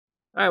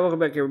All right, welcome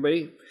back,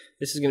 everybody.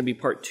 This is going to be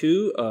part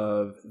 2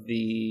 of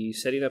the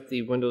setting up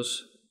the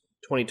Windows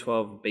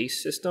 2012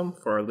 base system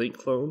for our link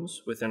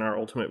clones within our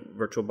Ultimate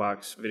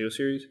VirtualBox video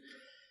series.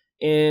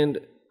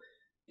 And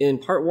in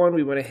part 1,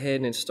 we went ahead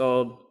and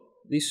installed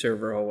the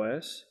server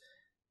OS.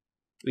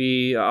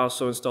 We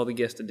also installed the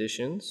guest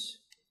editions.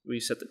 We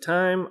set the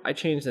time. I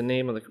changed the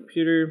name of the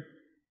computer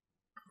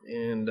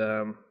and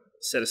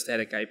set a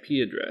static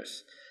IP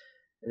address.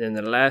 And then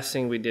the last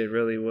thing we did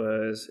really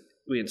was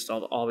we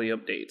installed all the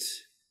updates.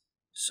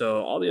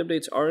 So all the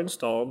updates are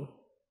installed.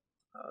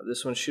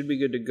 This one should be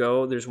good to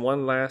go. There's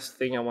one last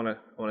thing I want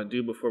to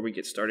do before we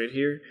get started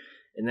here,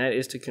 and that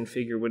is to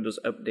configure Windows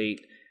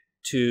Update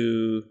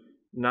to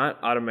not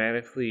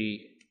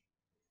automatically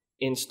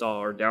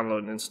install or download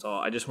and install.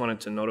 I just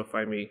wanted to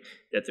notify me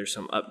that there's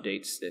some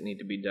updates that need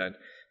to be done.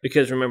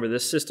 Because remember,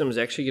 this system is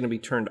actually going to be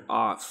turned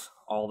off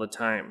all the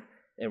time,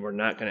 and we're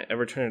not going to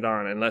ever turn it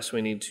on unless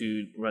we need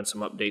to run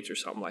some updates or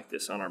something like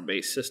this on our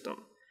base system.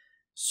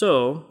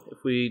 So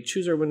if we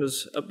choose our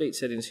Windows Update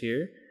settings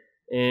here,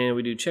 and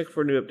we do check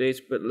for new updates,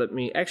 but let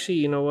me, actually,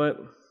 you know what?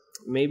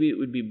 Maybe it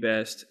would be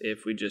best if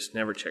we just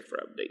never check for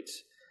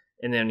updates.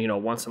 And then,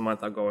 once a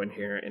month I'll go in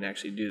here and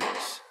actually do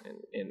this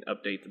and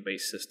update the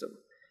base system.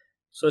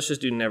 So let's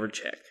just do never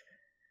check.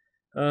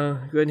 Go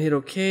ahead and hit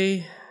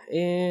OK,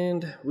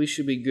 and we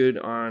should be good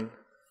on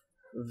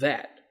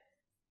that.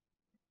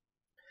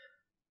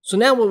 So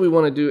now what we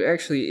want to do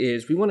actually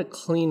is we want to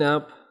clean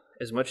up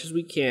as much as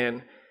we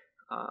can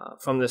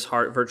from this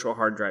virtual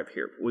hard drive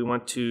here. We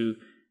want to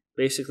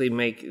basically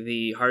make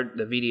the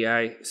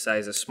VDI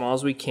size as small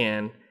as we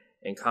can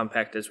and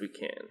compact as we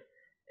can.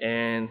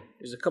 And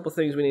there's a couple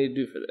things we need to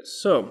do for this.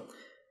 So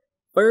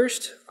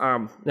first,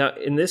 now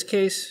in this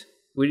case,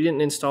 we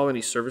didn't install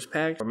any service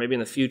packs, or maybe in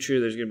the future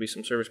there's going to be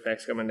some service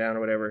packs coming down or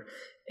whatever.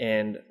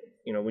 And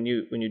when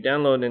you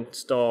download and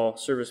install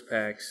service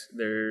packs,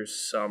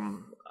 there's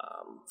some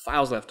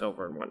files left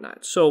over and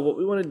whatnot. So what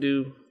we want to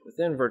do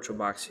within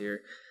VirtualBox here,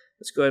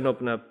 let's go ahead and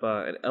open up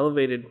an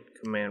elevated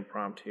command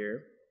prompt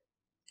here.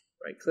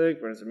 Right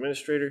click, run as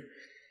administrator.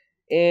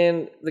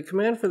 And the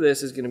command for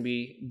this is going to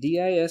be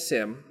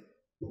DISM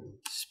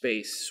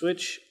space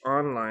switch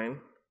online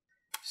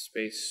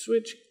space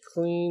switch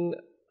clean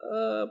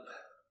up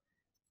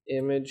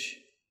image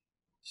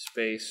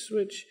space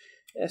switch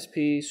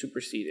SP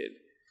superseded.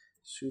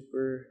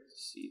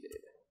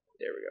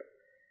 There we go.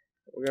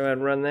 We're going to go ahead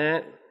and run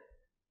that.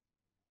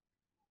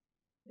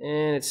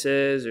 And it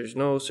says there's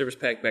no service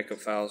pack backup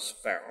files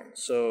found.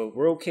 So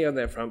we're okay on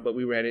that front, but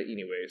we ran it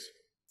anyways.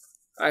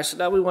 Alright, so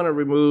now we want to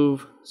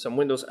remove some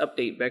Windows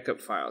Update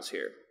backup files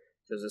here,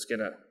 because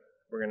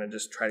we're gonna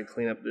just try to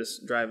clean up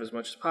this drive as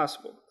much as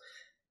possible.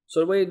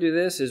 So the way to do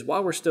this is,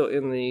 while we're still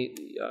in the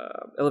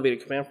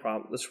elevated command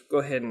prompt, let's go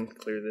ahead and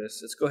clear this.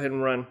 Let's go ahead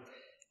and run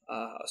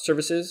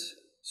services.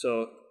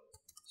 So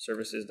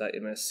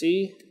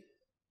services.msc.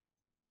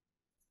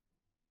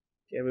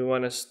 And we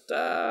want to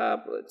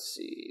stop, let's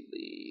see,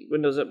 the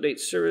Windows Update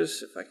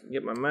service, if I can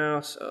get my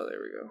mouse. Oh, there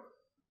we go.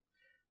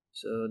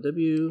 So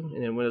W,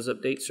 and then Windows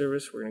Update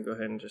service, we're going to go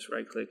ahead and just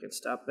right click and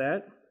stop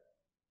that.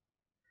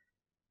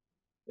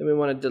 Then we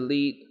want to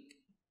delete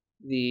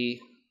the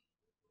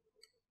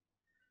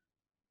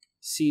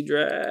C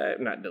drive,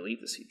 not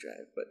delete the C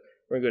drive, but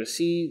we're going to go to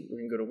C,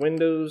 we're going to go to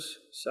Windows,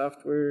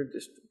 Software,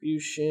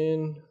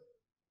 Distribution.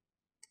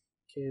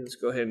 Okay, let's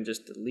go ahead and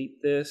just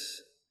delete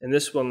this. And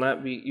this will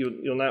not be,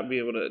 you'll not be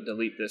able to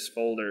delete this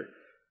folder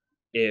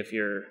if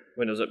your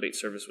Windows Update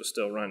service was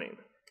still running.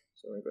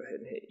 So I'm going to go ahead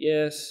and hit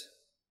yes.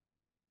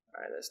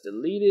 All right, that's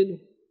deleted.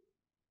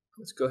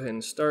 Let's go ahead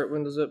and start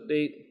Windows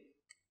Update.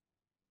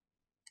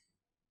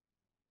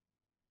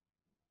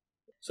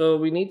 So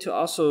we need to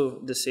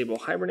also disable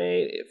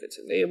Hibernate if it's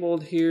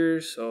enabled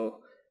here.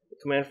 So the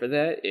command for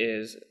that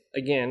is,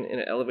 again, in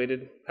an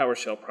elevated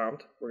PowerShell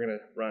prompt, we're going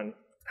to run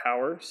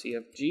power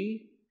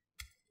cfg.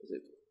 Is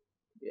it?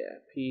 Yeah,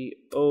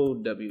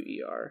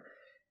 POWER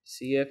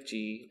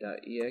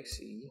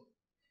cfg.exe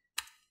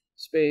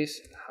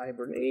space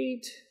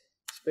Hibernate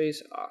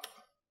space off.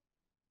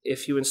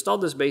 If you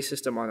installed this base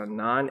system on a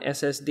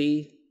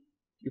non-SSD,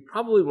 you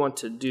probably want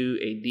to do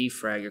a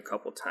defrag a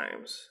couple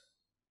times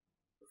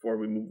before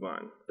we move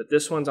on. But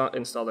this one's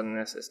installed on an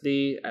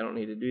SSD. I don't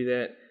need to do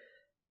that.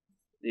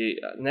 The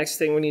next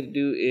thing we need to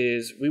do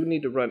is we would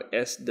need to run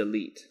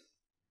sdelete.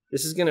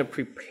 This is going to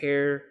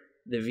prepare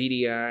the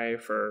VDI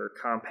for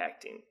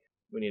compacting.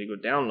 We need to go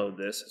download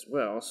this as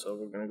well. So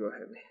we're going to go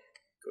ahead and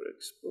go to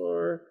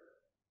Explorer.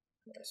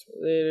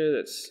 Later,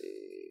 let's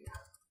see.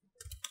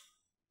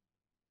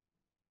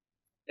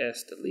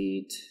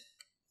 sdelete.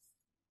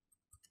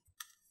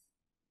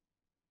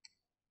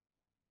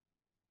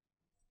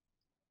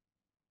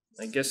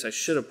 I guess I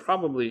should have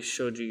probably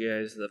showed you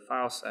guys the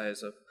file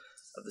size of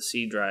the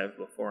C drive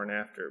before and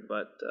after,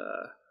 but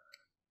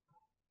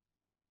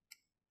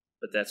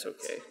that's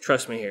okay.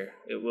 Trust me here,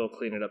 it will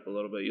clean it up a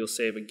little bit. You'll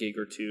save a gig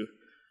or two.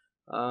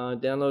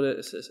 Download it,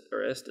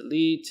 or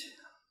sdelete.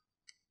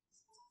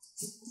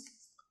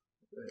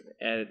 Go ahead and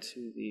add it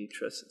to the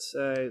trusted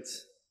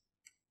sites.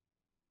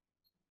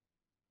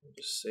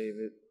 Just save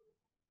it.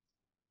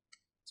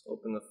 Let's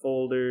open the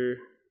folder,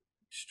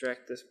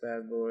 extract this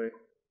bad boy.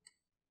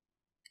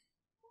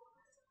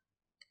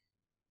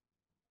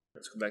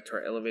 Let's go back to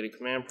our elevated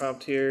command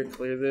prompt here,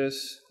 clear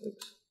this.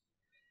 Oops.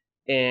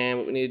 And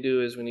what we need to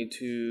do is we need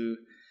to,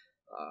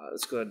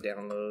 let's go ahead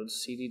and downloads,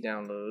 cd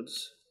downloads,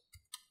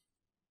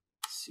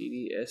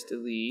 cd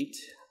sdelete,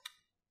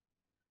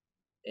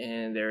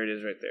 and there it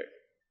is right there.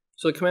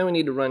 So the command we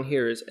need to run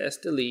here is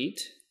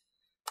sdelete,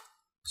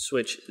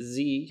 switch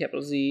z,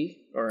 capital Z,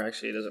 or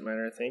actually it doesn't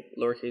matter, I think,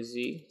 lowercase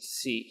z,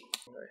 c.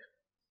 Okay.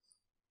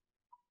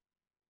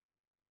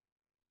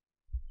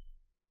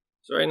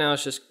 So right now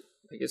it's just,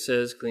 like it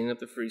says, cleaning up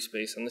the free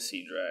space on the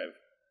C drive.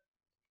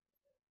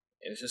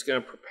 And it's just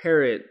going to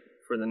prepare it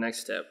for the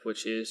next step,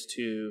 which is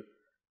to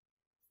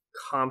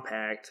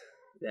compact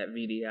that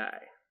VDI.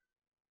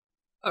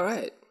 All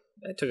right,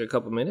 that took a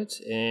couple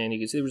minutes, and you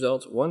can see the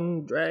results.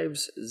 1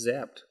 drive's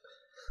zapped.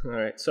 All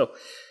right, so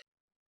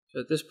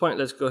at this point,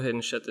 let's go ahead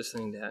and shut this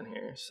thing down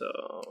here. So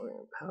we're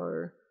going to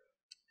power,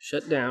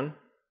 shut down.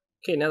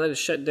 Okay, now that it's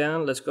shut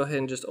down, let's go ahead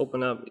and just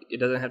open up. It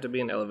doesn't have to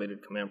be an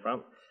elevated command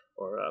prompt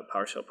or a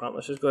PowerShell prompt.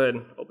 Let's just go ahead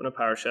and open a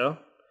PowerShell.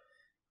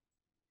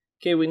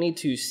 Okay, we need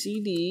to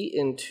cd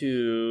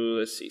into,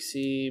 let's see,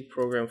 C,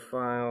 program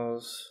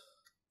files,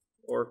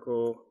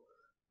 Oracle,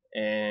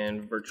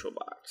 and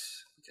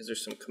VirtualBox, because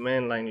there's some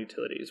command line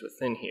utilities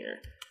within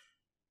here.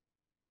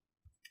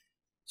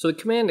 So the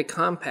command to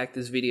compact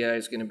this VDI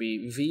is going to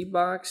be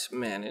vbox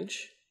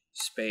manage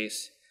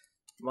space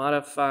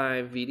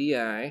modify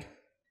VDI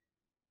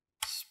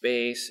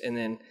space, and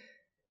then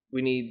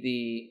we need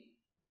the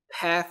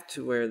path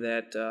to where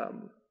that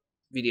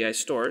VDI is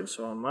stored.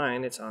 So on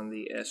mine, it's on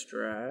the S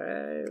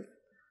drive,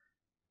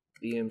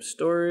 VM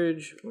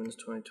storage, Windows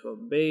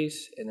 2012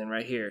 base, and then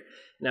right here.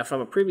 Now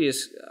from a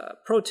previous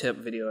pro tip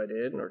video I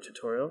did, or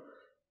tutorial,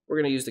 we're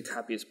going to use the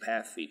copy as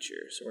path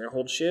feature. So we're going to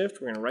hold shift,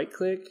 we're going to right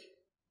click,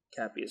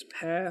 copy as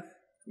path,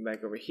 come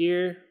back over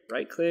here,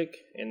 right click,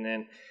 and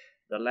then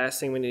the last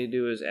thing we need to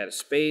do is add a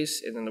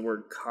space and then the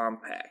word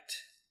compact.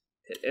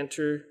 Hit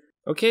enter.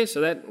 Okay,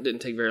 so that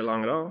didn't take very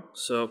long at all.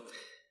 So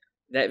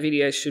that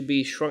VDI should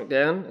be shrunk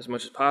down as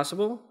much as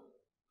possible.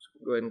 So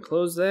go ahead and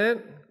close that.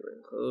 Go ahead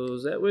and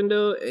close that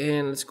window,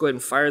 and let's go ahead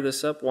and fire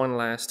this up one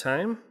last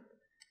time.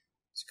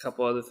 There's a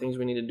couple other things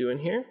we need to do in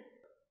here.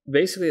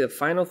 Basically, the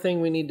final thing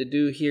we need to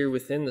do here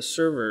within the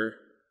server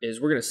is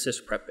we're going to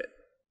sysprep it.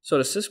 So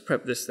to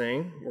sysprep this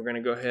thing, we're going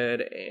to go ahead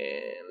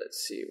and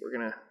let's see, we're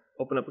going to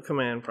open up a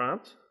command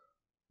prompt.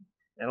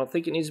 I don't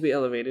think it needs to be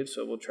elevated,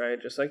 so we'll try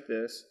it just like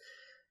this.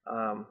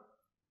 We're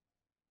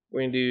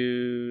going to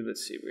do,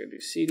 let's see, we're going to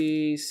do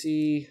cd,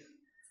 C,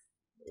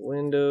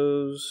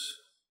 Windows,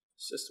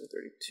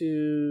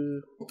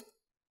 System32,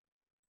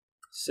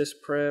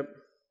 Sysprep,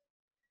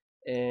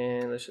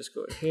 and let's just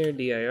go in here,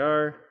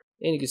 dir,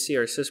 and you can see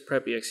our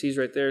Sysprep exe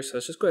right there, so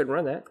let's just go ahead and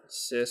run that,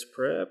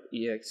 Sysprep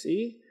exe,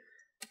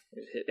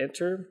 hit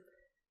enter.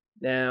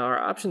 Now our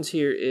options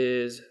here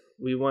is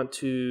we want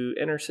to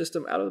enter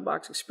system out of the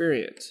box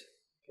experience.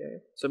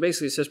 Okay, so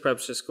basically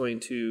Sysprep's just going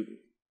to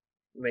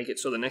make it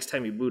so the next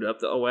time you boot up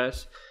the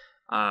OS,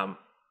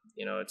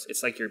 you know,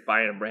 it's like you're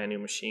buying a brand new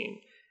machine,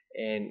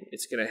 and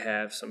it's going to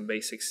have some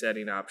basic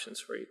setting options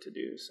for you to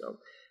do. So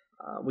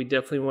we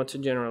definitely want to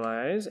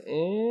generalize,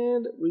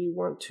 and we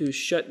want to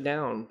shut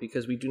down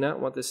because we do not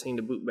want this thing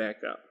to boot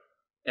back up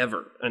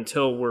ever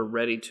until we're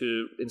ready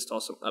to install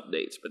some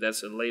updates. But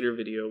that's a later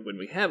video when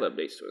we have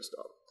updates to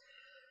install.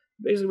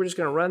 Basically, we're just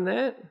going to run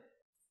that.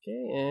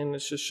 Okay, and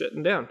it's just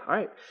shutting down. All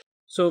right.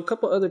 So a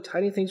couple other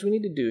tiny things we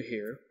need to do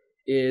here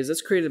is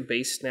let's create a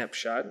base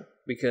snapshot,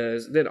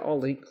 because then all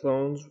link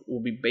clones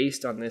will be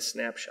based on this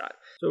snapshot.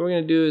 So what we're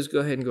going to do is go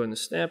ahead and go into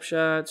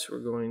snapshots. We're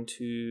going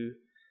to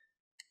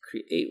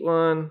create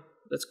one.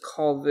 Let's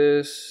call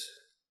this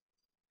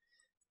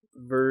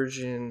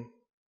version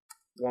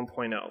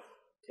 1.0.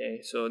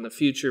 Okay, so in the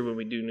future when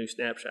we do new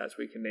snapshots,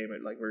 we can name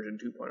it like version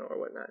 2.0 or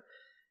whatnot.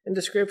 In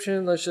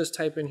description, let's just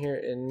type in here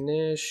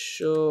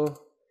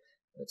initial,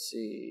 let's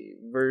see,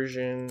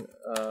 version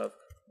of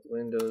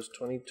Windows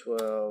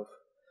 2012,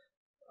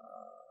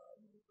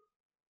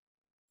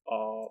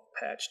 all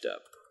patched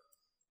up.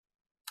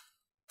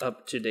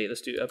 Up to date,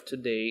 let's do up to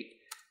date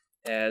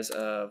as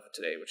of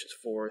today, which is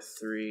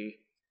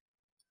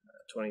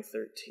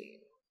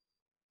 4/3/2013.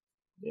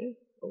 Yeah,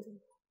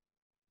 okay.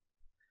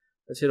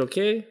 Let's hit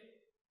OK.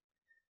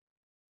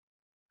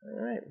 All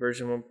right,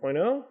 version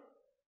 1.0.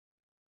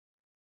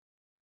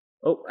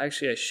 Oh,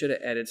 actually, I should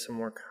have added some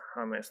more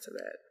comments to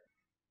that.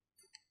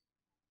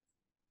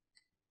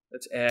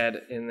 Let's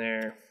add in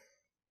there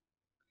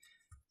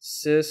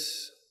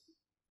Sysprep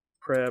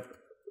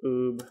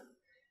oob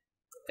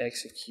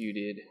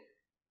executed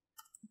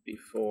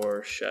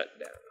before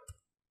shutdown.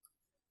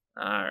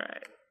 All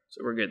right,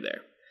 so we're good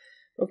there.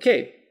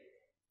 Okay,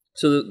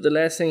 so the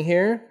last thing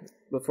here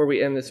before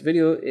we end this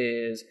video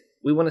is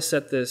we want to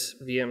set this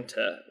VM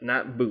to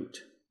not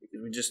boot,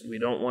 because we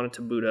don't want it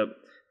to boot up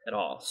at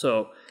all.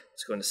 So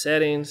let's go into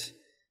settings,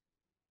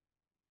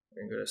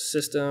 We're going to go to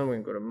System,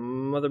 we're going to go to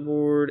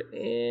Motherboard,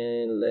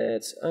 and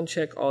let's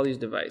uncheck all these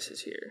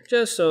devices here.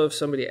 Just so if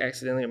somebody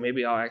accidentally, or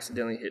maybe I'll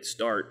accidentally hit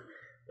Start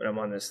when I'm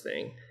on this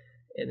thing.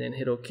 And then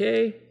hit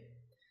OK.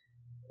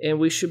 And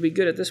we should be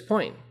good at this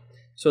point.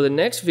 So the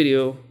next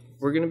video,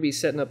 we're going to be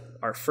setting up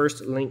our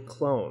first link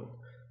clone.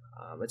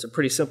 It's a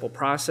pretty simple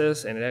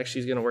process, and it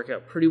actually is going to work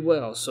out pretty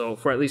well. So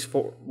for at least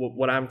for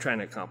what I'm trying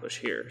to accomplish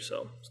here.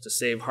 So it's to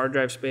save hard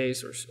drive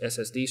space or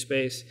SSD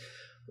space,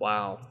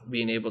 while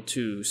being able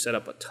to set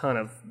up a ton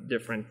of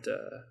different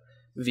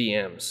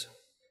VMs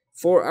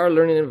for our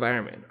learning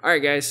environment. All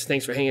right, guys,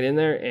 thanks for hanging in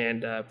there,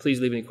 and please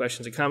leave any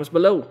questions and comments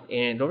below.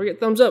 And don't forget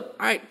thumbs up.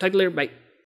 All right, talk to you later. Bye.